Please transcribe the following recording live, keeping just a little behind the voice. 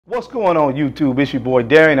What's going on YouTube? It's your boy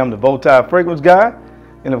Darian. I'm the Bowtie Fragrance Guy.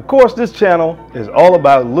 And of course this channel is all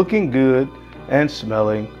about looking good and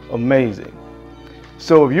smelling amazing.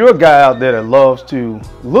 So if you're a guy out there that loves to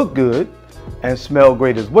look good and smell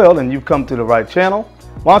great as well, then you've come to the right channel.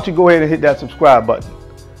 Why don't you go ahead and hit that subscribe button.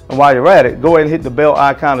 And while you're at it, go ahead and hit the bell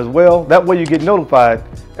icon as well. That way you get notified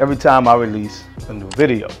every time I release a new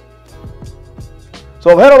video. So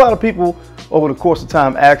I've had a lot of people over the course of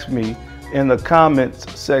time ask me in the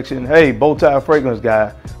comments section, hey, Bowtie Fragrance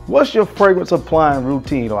Guy, what's your fragrance applying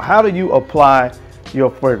routine, or how do you apply your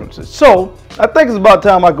fragrances? So I think it's about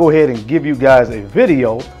time I go ahead and give you guys a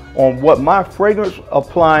video on what my fragrance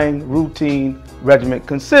applying routine regimen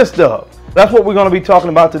consists of. That's what we're going to be talking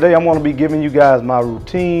about today. I'm going to be giving you guys my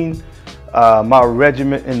routine, my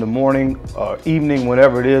regimen in the morning or evening,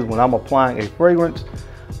 whenever it is when I'm applying a fragrance,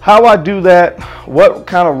 how I do that, what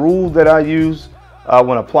kind of rules that I use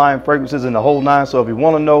when applying fragrances in the whole nine. So if you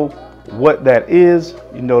want to know what that is,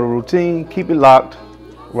 you know the routine, keep it locked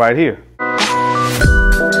right here.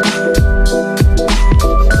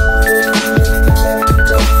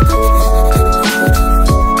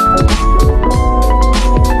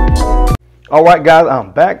 All right guys,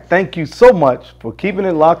 I'm back. Thank you so much for keeping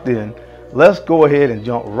it locked in. Let's go ahead and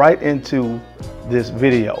jump right into this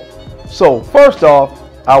video. So first off,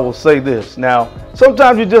 I will say this. Now,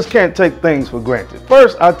 sometimes you just can't take things for granted.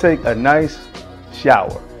 First, I take a nice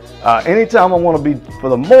shower. Anytime I want to be, for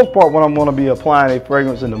the most part, when I'm going to be applying a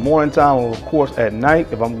fragrance in the morning time, or of course at night,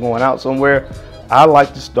 if I'm going out somewhere, I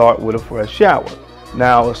like to start with a fresh shower.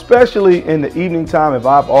 Now, especially in the evening time, if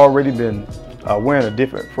I've already been wearing a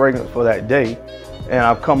different fragrance for that day, and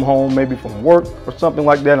I've come home maybe from work or something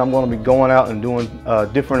like that, I'm going to be going out and doing a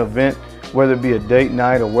different event, whether it be a date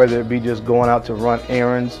night or whether it be just going out to run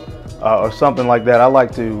errands or something like that. I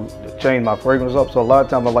like to change my fragrance up, so a lot of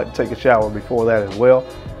times I like to take a shower before that as well.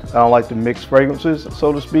 I don't like to mix fragrances,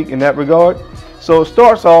 so to speak, in that regard. So it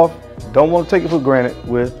starts off, don't want to take it for granted,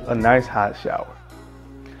 with a nice hot shower.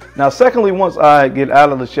 Now secondly, once I get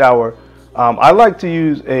out of the shower, I like to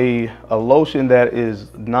use a lotion that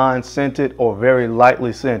is non-scented or very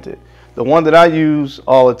lightly scented. The one that I use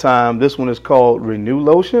all the time, this one is called Renew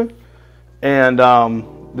Lotion. And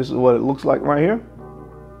this is what it looks like right here.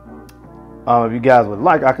 If you guys would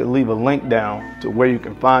like, I could leave a link down to where you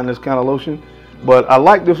can find this kind of lotion. But I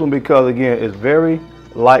like this one because, again, it's very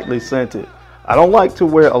lightly scented. I don't like to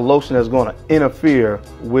wear a lotion that's going to interfere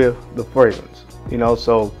with the fragrance. You know,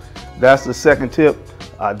 so that's the second tip.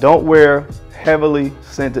 Don't wear heavily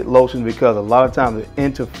scented lotion because a lot of times it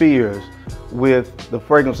interferes with the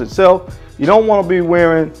fragrance itself. You don't want to be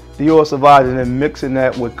wearing Dior Sauvage and then mixing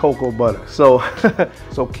that with cocoa butter. So,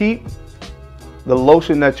 so keep the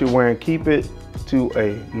lotion that you're wearing, keep it to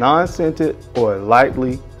a non-scented or a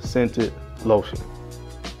lightly scented lotion.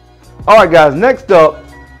 All right, guys, next up,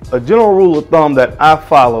 a general rule of thumb that I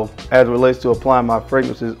follow as it relates to applying my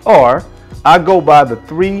fragrances are, I go by the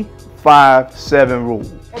 3-5-7 rule.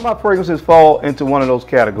 All my fragrances fall into one of those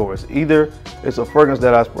categories. Either it's a fragrance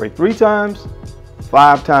that I spray 3 times,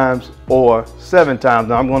 5 times, or 7 times.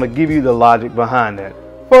 Now I'm going to give you the logic behind that.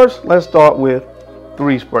 First, let's start with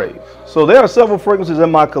 3 sprays. So there are several fragrances in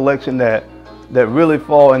my collection that really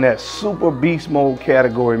fall in that super beast mode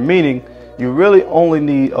category, meaning you really only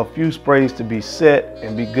need a few sprays to be set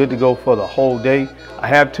and be good to go for the whole day. I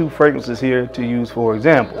have 2 fragrances here to use for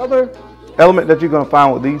example. Another element that you're going to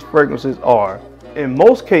find with these fragrances are, in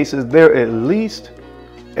most cases, they're at least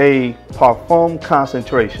a parfum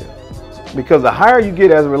concentration. Because the higher you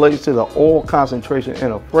get as it relates to the oil concentration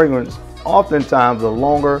in a fragrance, oftentimes the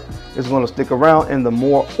longer it's going to stick around and the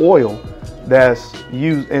more oil that's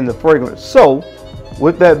used in the fragrance. So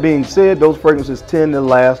with that being said, those fragrances tend to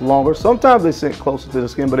last longer. Sometimes they sit closer to the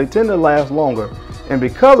skin, but they tend to last longer. And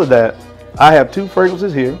because of that, I have 2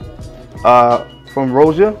 fragrances here. From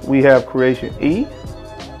Roja, we have Creation E,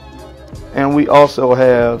 and we also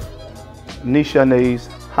have Nishane's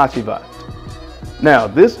Hachivat. Now,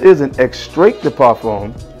 this is an extrait de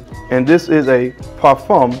parfum, and this is a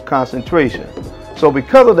parfum concentration. So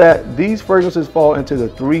because of that, these fragrances fall into the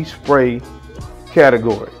 3 spray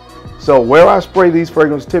category. So where I spray these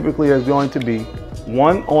fragrances typically is going to be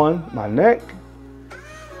 1 on my neck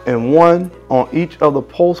and 1 on each of the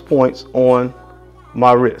pulse points on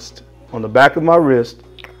my wrist. On the back of my wrist,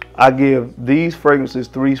 I give these fragrances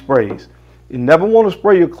 3 sprays. You never want to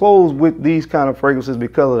spray your clothes with these kind of fragrances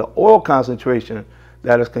because of the oil concentration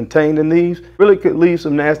that is contained in these. Really could leave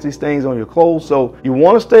some nasty stains on your clothes. So you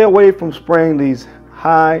want to stay away from spraying these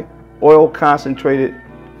high oil concentrated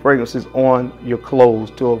fragrances on your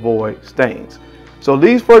clothes to avoid stains. So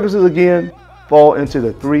these fragrances, again, fall into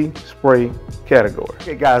the 3 spray category.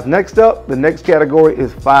 Okay guys, next up, the next category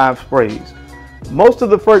is 5 sprays. Most of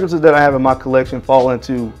the fragrances that I have in my collection fall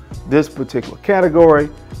into this particular category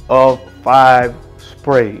of 5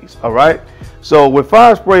 sprays. All right, so with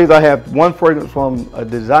 5 sprays, I have 1 fragrance from a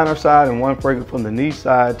designer side and 1 fragrance from the niche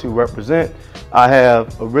side to represent. I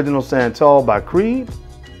have Original Santal by Creed,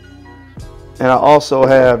 and I also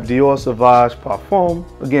have Dior Sauvage Parfum.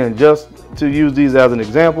 Again, just to use these as an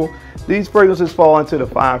example, these fragrances fall into the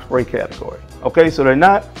 5 spray category. Okay, so they're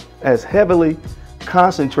not as heavily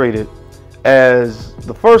concentrated as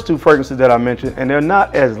the first 2 fragrances that I mentioned, and they're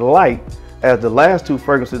not as light as the last 2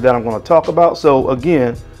 fragrances that I'm going to talk about. So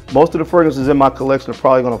again, most of the fragrances in my collection are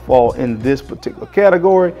probably going to fall in this particular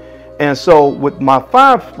category. And so with my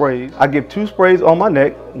 5 sprays, I give 2 sprays on my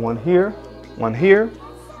neck, 1 here, 1 here,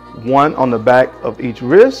 1 on the back of each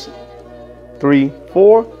wrist, 3,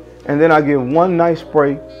 4, and then I give 1 nice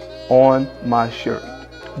spray on my shirt.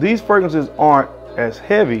 These fragrances aren't as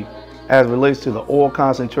heavy as relates to the oil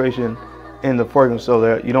concentration in the fragrance, so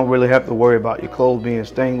that you don't really have to worry about your clothes being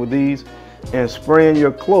stained with these. And spraying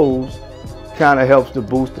your clothes kind of helps to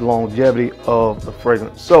boost the longevity of the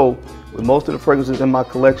fragrance. So with most of the fragrances in my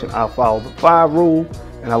collection, I follow the 5 rule,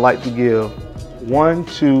 and I like to give 1,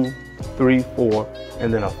 2, 3, 4,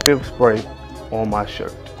 and then a 5th spray on my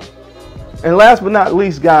shirt. And last but not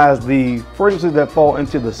least, guys, the fragrances that fall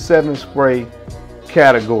into the 7 spray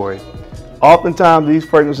category. Oftentimes these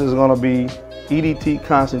fragrances are going to be EDT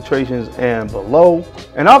concentrations and below,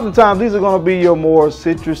 and oftentimes these are going to be your more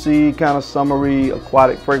citrusy, kind of summery,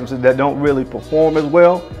 aquatic fragrances that don't really perform as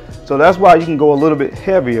well. So that's why you can go a little bit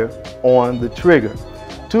heavier on the trigger.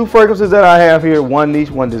 2 fragrances that I have here, 1 niche,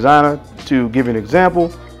 1 designer. To give you an example,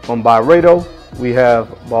 from Byredo we have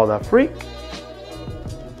Bal d'Afrique,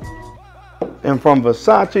 and from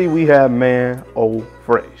Versace we have Man Eau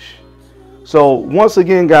Fraîche. So once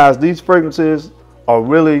again, guys, these fragrances are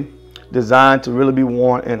really designed to really be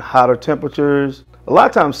worn in hotter temperatures. A lot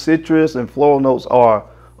of times citrus and floral notes are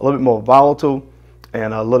a little bit more volatile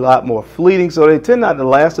and a lot more fleeting, so they tend not to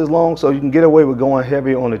last as long, so you can get away with going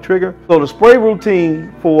heavier on the trigger. So the spray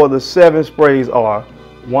routine for the 7 sprays are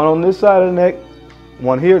 1 on this side of the neck,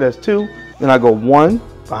 1 here, that's 2. Then I go 1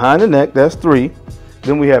 behind the neck, that's 3.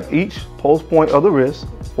 Then we have each pulse point of the wrist,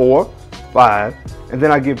 4, 5. And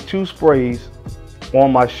then I give 2 sprays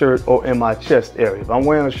on my shirt or in my chest area. If I'm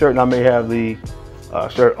wearing a shirt and I may have the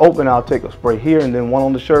shirt open, I'll take a spray here and then 1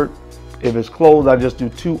 on the shirt. If it's closed, I just do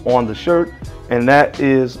 2 on the shirt. And that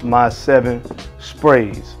is my 7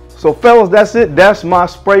 sprays. So fellas, that's it. That's my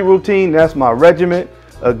spray routine. That's my regimen.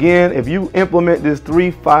 Again, if you implement this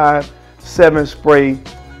 3, 5, 7 spray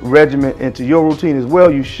regimen into your routine as well,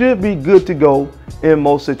 you should be good to go in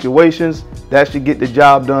most situations. That should get the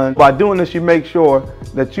job done. By doing this, you make sure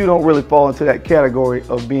that you don't really fall into that category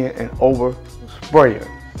of being an over sprayer.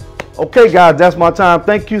 Okay guys, that's my time.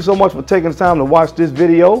 Thank you so much for taking the time to watch this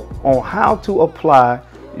video on how to apply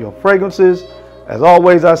your fragrances. As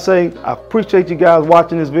always, I say I appreciate you guys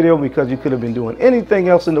watching this video, because you could have been doing anything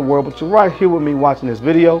else in the world, but you're right here with me watching this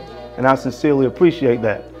video, and I sincerely appreciate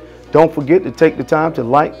that. Don't forget to take the time to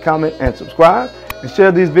like, comment, and subscribe, and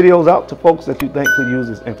share these videos out to folks that you think could use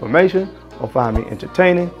this information or find me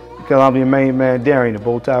entertaining, because I'm your main man, Darian, the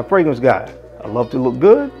Bowtie Fragrance Guy. I love to look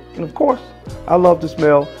good, and of course, I love to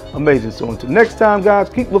smell amazing. So until next time, guys,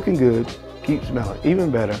 keep looking good, keep smelling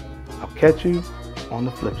even better. I'll catch you on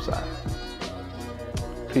the flip side.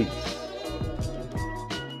 Peace.